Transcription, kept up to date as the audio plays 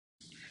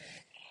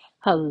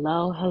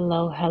Hello,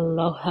 hello,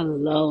 hello,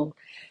 hello,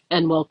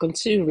 and welcome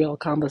to Real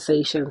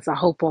Conversations. I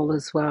hope all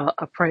is well.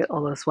 I pray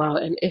all is well.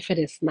 And if it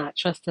is not,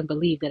 trust and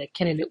believe that it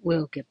can and it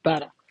will get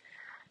better.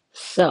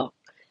 So,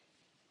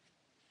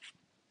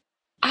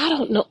 I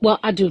don't know. Well,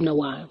 I do know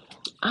why.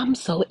 I'm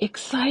so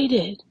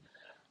excited.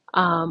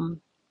 Um,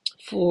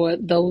 for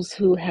those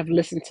who have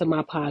listened to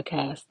my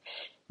podcast,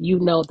 you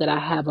know that I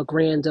have a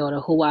granddaughter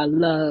who I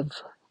love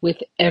with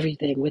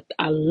everything.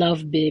 I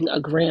love being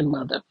a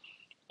grandmother.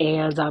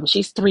 And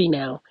she's 3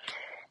 now.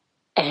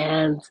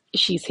 And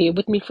she's here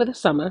with me for the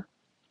summer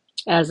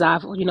as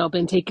I've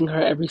been taking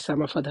her every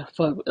summer for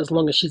as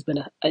long as she's been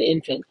an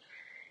infant.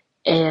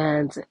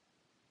 And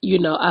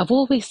I've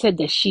always said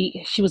that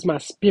she was my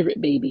spirit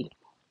baby,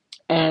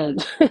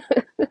 and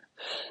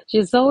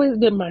she's always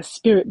been my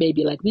spirit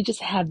baby. Like, we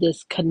just have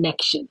this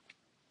connection,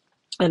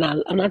 and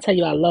I'm not tell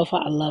you, I love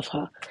her. I love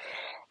her,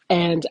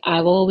 and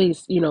I've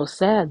always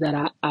said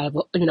that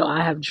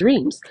I have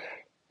dreams,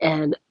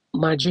 and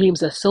my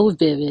dreams are so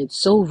vivid,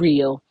 so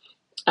real.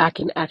 I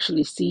can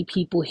actually see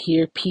people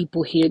hear,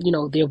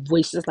 their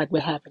voices, like we're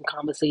having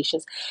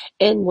conversations.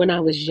 And when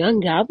I was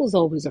younger, I was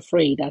always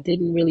afraid. I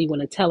didn't really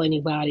want to tell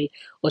anybody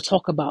or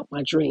talk about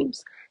my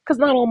dreams because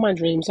not all my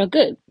dreams are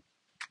good,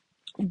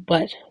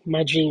 but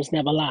my dreams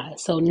never lie.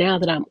 So now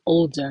that I'm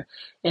older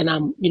and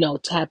I'm,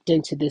 tapped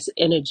into this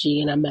energy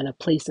and I'm at a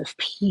place of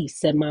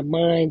peace and my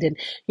mind and,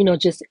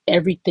 just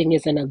everything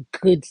is in a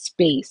good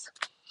space.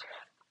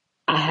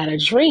 I had a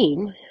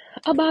dream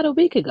about a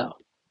week ago.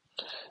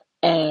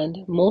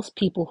 And most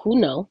people who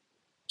know,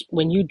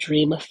 when you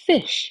dream of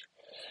fish,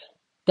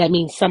 that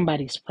means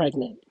somebody's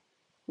pregnant.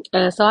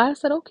 And so I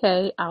said,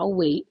 okay, I'll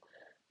wait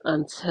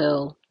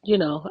until,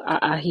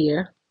 I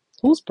hear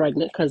who's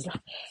pregnant because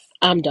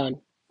I'm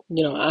done.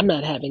 I'm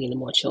not having any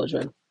more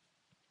children.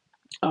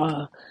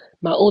 Uh,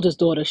 my oldest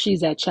daughter,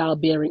 she's at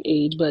childbearing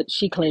age, but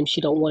she claims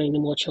she don't want any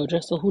more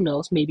children. So who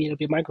knows? Maybe it'll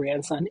be my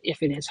grandson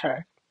if it is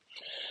her.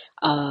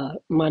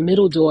 My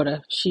middle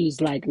daughter,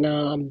 she's like,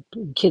 nah,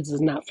 kids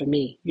is not for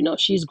me.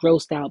 She's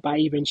grossed out by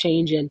even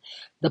changing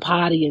the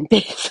potty and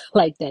things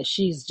like that.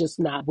 She's just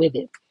not with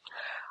it.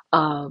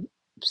 Um,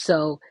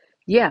 so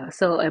yeah,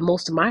 and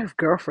most of my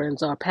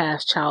girlfriends are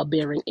past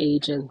childbearing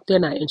age and they're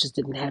not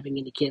interested in having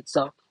any kids.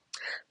 So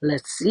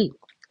let's see.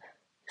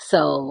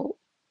 So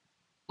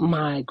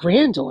my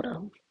granddaughter,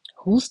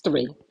 who's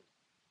 3,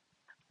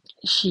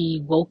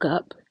 she woke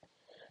up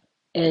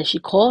and she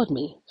called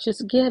me. She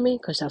said, Gammy,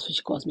 because that's what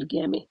she calls me,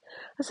 Gammy.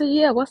 I said,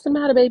 yeah, what's the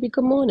matter, baby?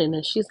 Good morning.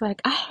 And she's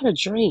like, I had a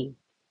dream.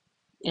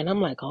 And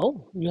I'm like,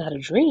 oh, you had a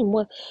dream?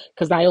 What?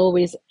 Because I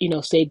always,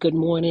 say good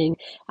morning.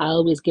 I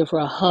always give her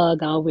a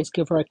hug. I always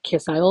give her a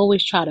kiss. I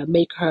always try to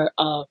make her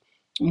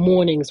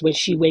mornings when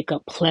she wake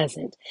up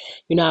pleasant.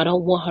 I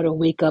don't want her to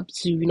wake up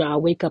to, I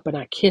wake up and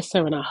I kiss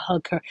her and I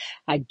hug her.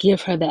 I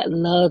give her that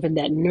love and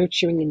that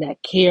nurturing and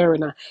that care.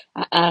 And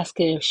I ask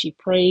her if she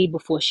prayed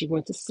before she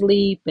went to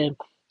sleep. And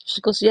she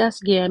goes,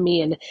 yes,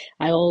 Gammy. And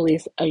I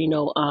always,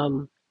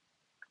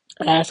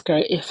 ask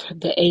her if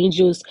the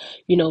angels,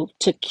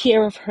 took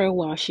care of her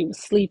while she was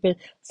sleeping.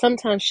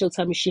 Sometimes she'll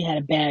tell me she had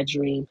a bad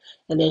dream.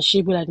 And then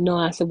she'd be like, no.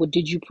 I said, well,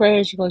 did you pray?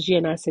 And she goes, yeah.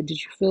 And I said, did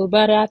you feel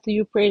better after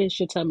you prayed? And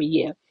she'll tell me,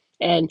 yeah.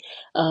 And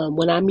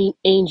when I meet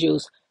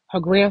angels, her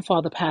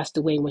grandfather passed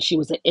away when she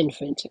was an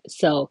infant.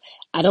 So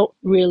I don't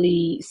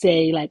really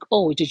say like,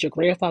 oh, did your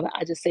grandfather?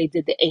 I just say,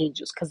 did the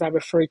angels? Because I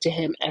refer to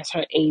him as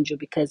her angel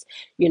because,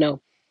 you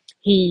know,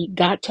 he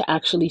got to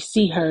actually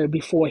see her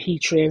before he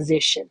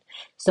transitioned.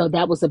 So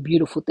that was a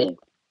beautiful thing.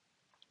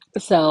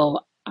 So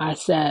I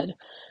said,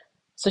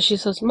 so she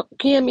says,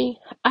 Cammy,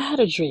 I had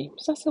a dream.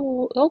 So I said,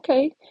 well,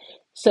 okay.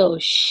 So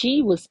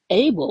she was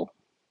able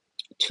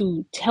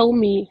to tell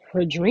me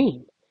her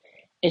dream.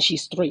 And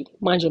she's 3.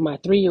 Mind you, my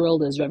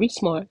 3-year-old is very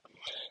smart.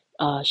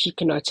 She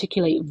can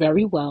articulate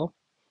very well.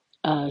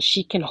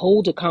 She can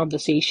hold a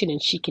conversation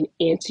and she can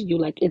answer you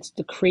like it's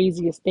the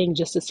craziest thing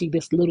just to see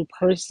this little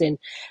person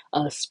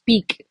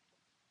speak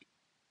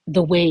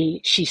the way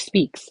she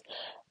speaks.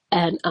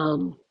 And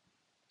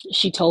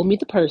she told me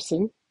the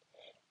person,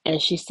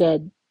 and she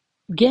said,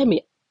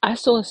 Gammy, I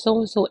saw so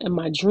and so in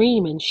my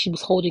dream, and she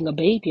was holding a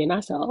baby. And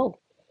I said, oh,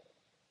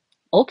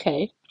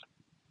 okay.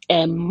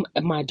 And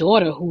my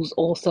daughter, who's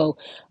also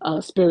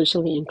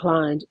spiritually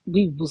inclined,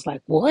 we was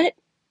like, what?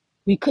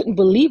 We couldn't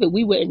believe it.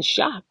 We were in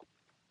shock.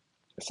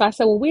 So I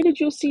said, well, where did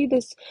you see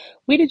this?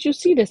 Where did you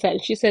see this at?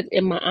 And she said,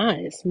 in my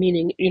eyes,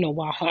 meaning,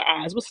 while her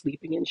eyes were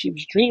sleeping and she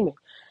was dreaming.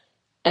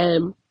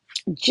 And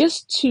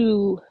just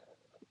to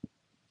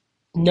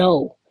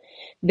know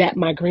that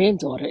my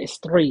granddaughter is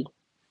 3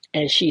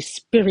 and she's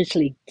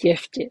spiritually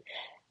gifted,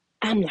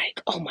 I'm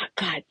like, oh my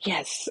God,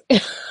 yes.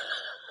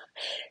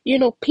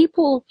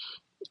 People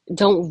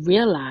don't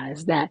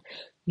realize that,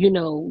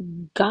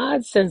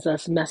 God sends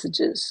us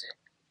messages,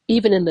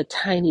 even in the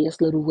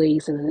tiniest little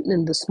ways and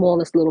in the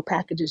smallest little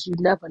packages. You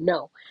never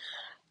know.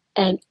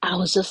 And I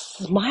was just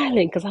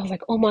smiling because I was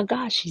like, oh my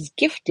God, she's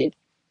gifted.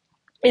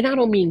 And I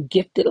don't mean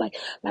gifted like,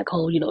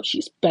 oh,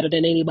 she's better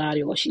than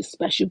anybody or she's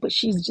special, but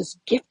she's just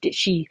gifted.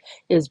 She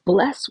is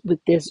blessed with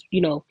this,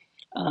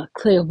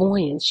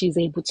 clairvoyance. She's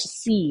able to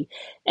see,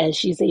 and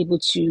she's able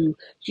to,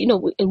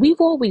 and we've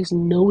always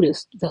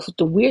noticed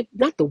the weird,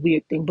 not the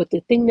weird thing, but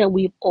the thing that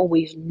we've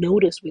always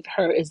noticed with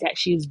her is that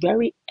she's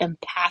very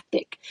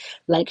empathic.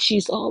 Like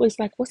she's always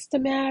like, "What's the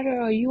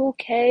matter? Are you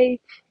okay?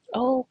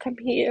 Oh, come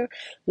here.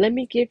 Let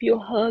me give you a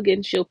hug."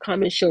 And she'll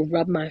come and she'll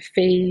rub my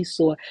face,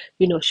 or,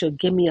 she'll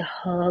give me a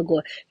hug,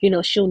 or,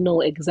 she'll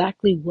know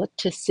exactly what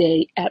to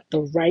say at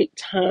the right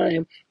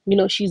time.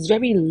 She's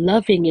very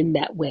loving in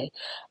that way.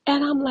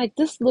 And I'm like,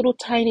 this little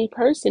tiny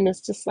person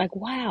is just like,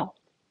 wow.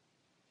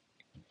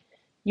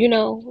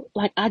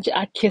 Like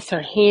I kiss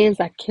her hands,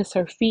 I kiss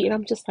her feet, and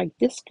I'm just like,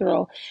 this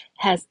girl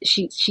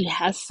she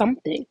has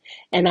something,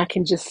 and I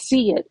can just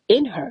see it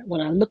in her.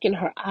 When I look in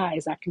her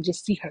eyes, I can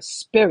just see her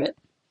spirit.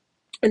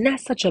 And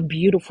that's such a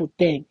beautiful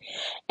thing.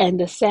 And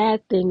the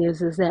sad thing is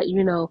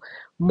that,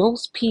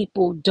 most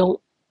people don't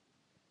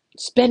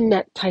spend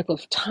that type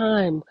of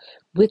time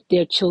with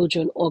their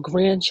children or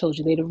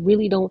grandchildren. They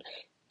really don't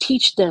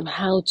teach them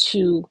how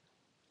to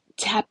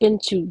tap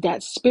into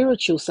that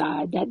spiritual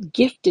side, that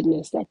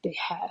giftedness that they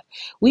have.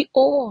 We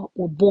all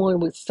were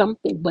born with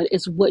something, but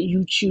it's what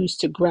you choose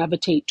to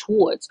gravitate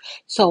towards.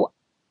 So,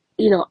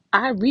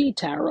 I read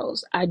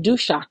tarots, I do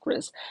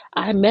chakras,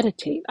 I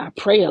meditate, I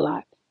pray a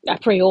lot. I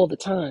pray all the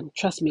time.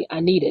 Trust me, I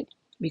need it,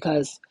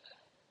 because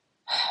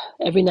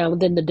every now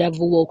and then the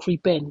devil will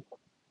creep in,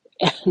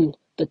 and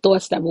the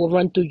thoughts that will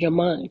run through your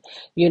mind,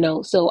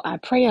 So I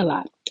pray a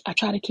lot. I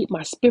try to keep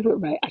my spirit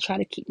right. I try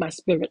to keep my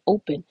spirit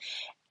open,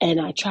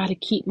 and I try to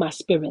keep my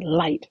spirit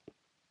light,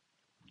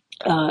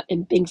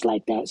 and things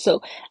like that.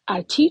 So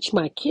I teach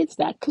my kids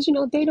that, because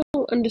they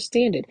don't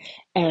understand it.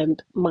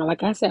 And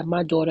like I said,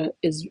 my daughter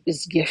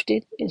is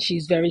gifted, and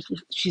she's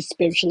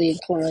spiritually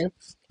inclined,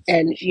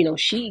 and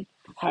she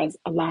has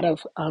a lot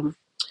of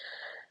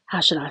how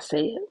should I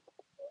say it?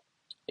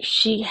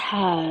 She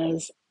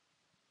has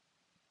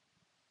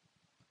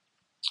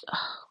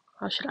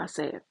how should I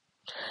say it?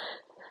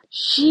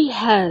 She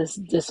has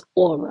this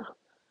aura,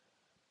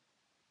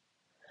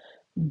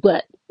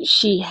 but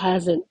she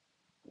hasn't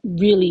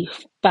really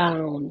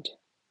found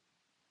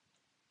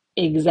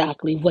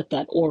exactly what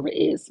that aura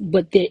is,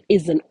 but there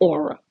is an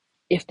aura,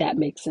 if that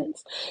makes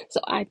sense. So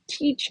I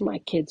teach my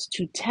kids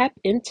to tap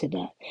into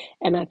that,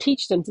 and I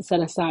teach them to set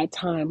aside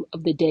time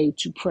of the day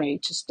to pray,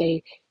 to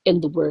stay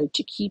in the word,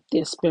 to keep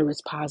their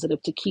spirits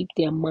positive, to keep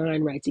their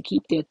mind right, to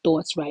keep their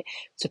thoughts right,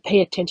 to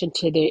pay attention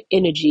to their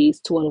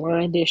energies, to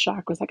align their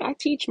chakras. Like, I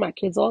teach my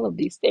kids all of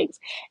these things.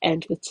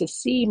 And to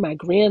see my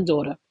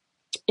granddaughter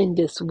in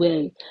this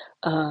way,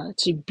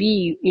 to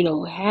be,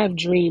 have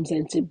dreams,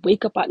 and to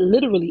wake up out,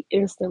 literally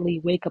instantly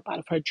wake up out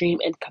of her dream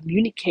and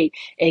communicate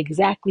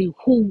exactly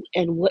who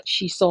and what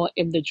she saw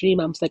in the dream.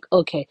 I'm like,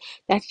 okay,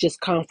 that's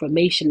just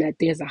confirmation that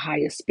there's a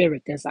higher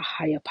spirit, there's a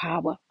higher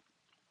power.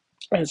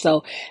 And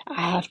so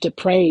I have to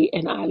pray,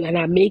 and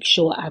I make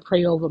sure I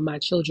pray over my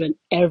children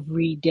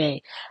every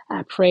day.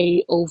 I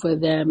pray over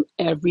them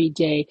every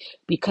day,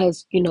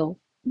 because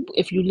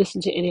if you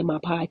listen to any of my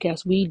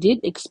podcasts, we did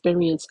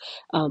experience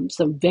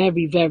some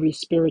very, very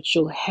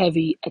spiritual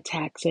heavy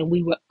attacks, and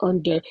we were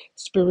under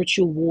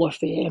spiritual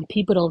warfare. And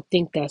people don't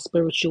think that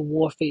spiritual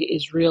warfare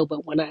is real,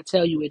 but when I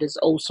tell you, it is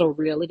oh so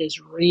real. It is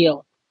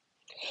real.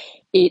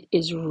 It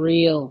is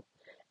real.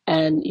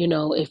 And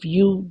if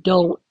you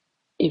don't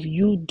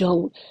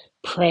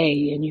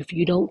pray, and if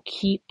you don't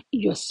keep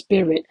your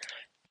spirit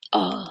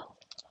uh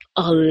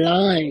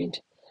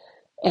aligned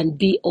and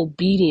be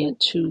obedient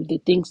to the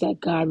things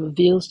that God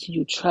reveals to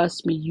you,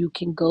 trust me, you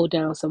can go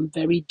down some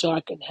very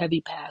dark and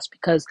heavy paths,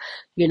 because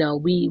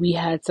we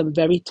had some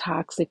very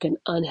toxic and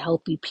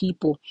unhealthy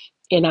people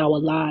in our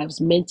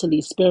lives,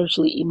 mentally,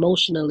 spiritually,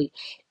 emotionally.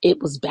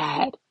 It was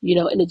bad,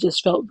 and it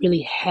just felt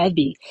really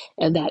heavy,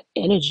 and that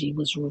energy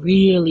was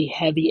really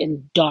heavy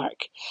and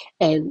dark.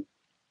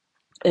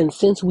 And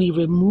since we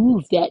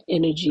removed that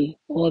energy,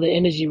 or the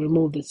energy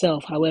removed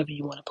itself, however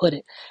you want to put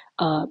it,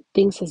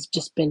 things has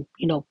just been,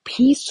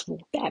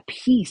 peaceful. That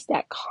peace,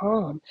 that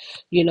calm,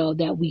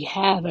 that we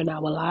have in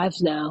our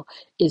lives now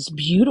is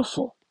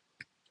beautiful.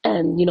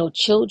 And,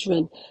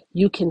 children,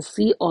 you can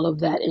see all of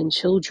that in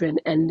children,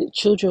 and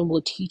children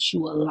will teach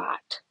you a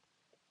lot.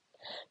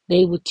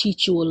 They will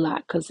teach you a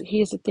lot, because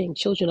here's the thing,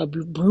 children are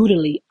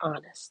brutally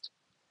honest.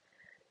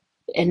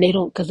 And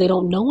because they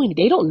don't know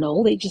they don't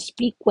know, they just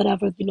speak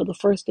whatever, the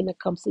first thing that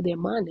comes to their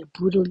mind. They're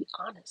brutally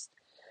honest.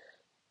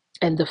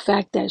 And the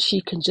fact that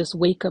she can just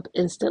wake up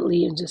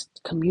instantly and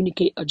just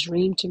communicate a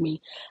dream to me,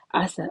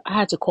 I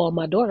had to call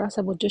my daughter. I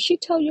said, well, does she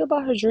tell you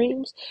about her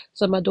dreams?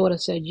 So my daughter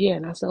said, yeah.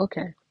 And I said,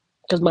 okay.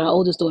 Because my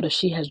oldest daughter,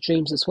 she has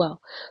dreams as well.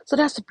 So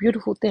that's a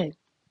beautiful thing.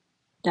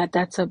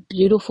 That's a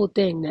beautiful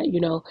thing,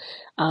 that,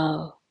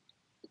 uh,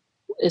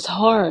 it's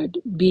hard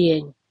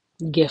being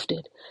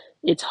gifted.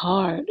 It's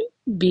hard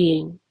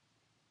being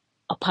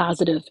a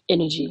positive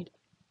energy,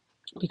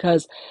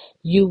 because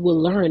you will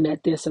learn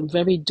that there's some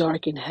very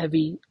dark and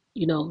heavy,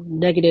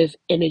 negative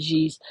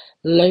energies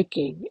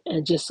lurking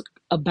and just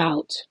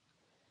about.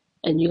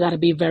 And you got to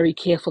be very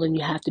careful and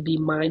you have to be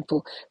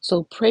mindful.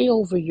 So pray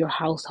over your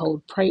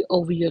household, pray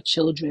over your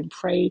children,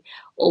 pray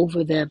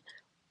over them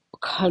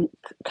con-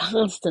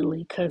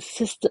 constantly,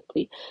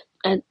 consistently.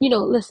 And,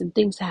 listen,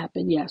 things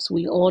happen. Yes,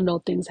 we all know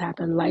things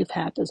happen, life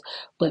happens,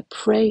 but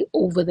pray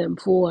over them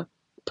for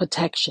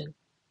protection.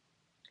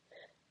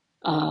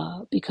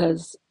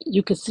 Because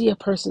you can see a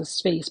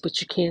person's face, but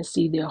you can't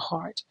see their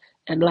heart.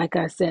 And like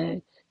I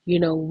said,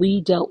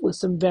 we dealt with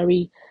some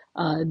very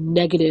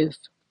negative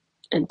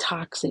and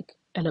toxic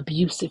and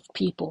abusive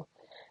people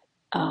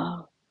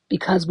uh,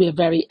 because we're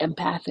very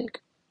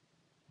empathic,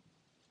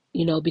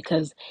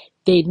 because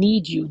they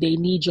need you, they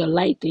need your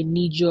light, they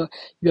need your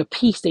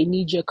peace, they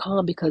need your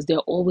calm because they're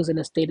always in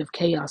a state of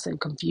chaos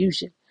and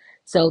confusion.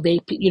 So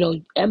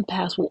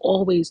empaths will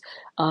always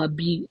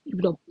be,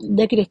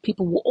 negative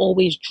people will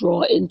always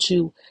draw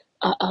into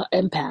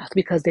empath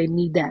because they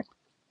need that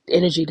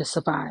energy to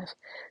survive.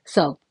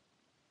 So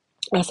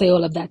I say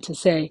all of that to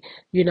say,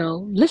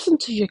 listen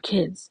to your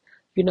kids.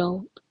 You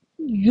know,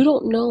 you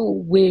don't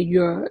know where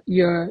your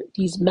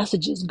these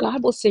messages.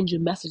 God will send you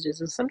messages,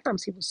 and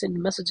sometimes He will send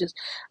you messages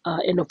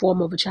in the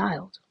form of a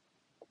child.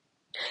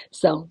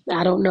 So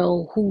I don't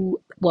know who.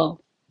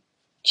 Well,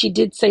 she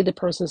did say the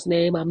person's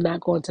name. I'm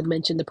not going to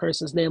mention the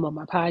person's name on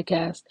my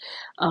podcast,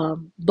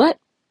 but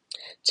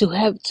to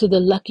the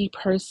lucky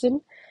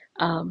person,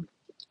 um,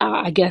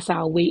 I guess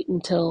I'll wait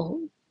until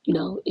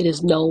it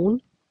is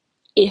known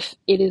if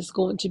it is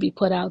going to be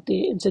put out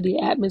there into the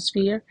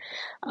atmosphere.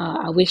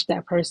 I wish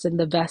that person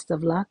the best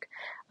of luck.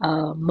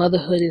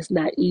 Motherhood is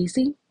not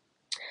easy.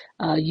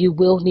 You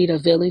will need a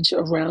village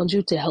around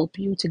you to help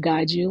you, to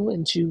guide you,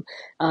 and to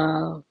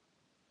uh,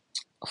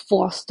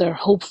 foster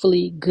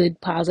hopefully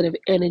good, positive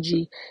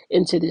energy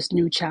into this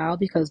new child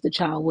because the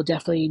child will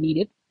definitely need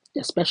it,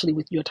 especially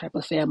with your type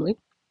of family.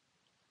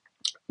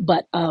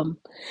 But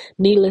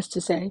needless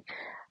to say,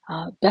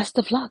 best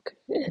of luck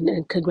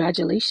and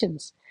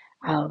congratulations.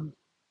 Um,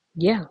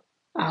 yeah,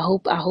 I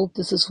hope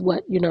this is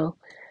what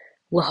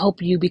will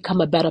help you become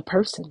a better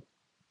person.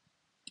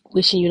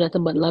 Wishing you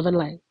nothing but love and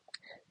light.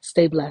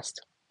 Stay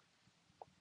blessed.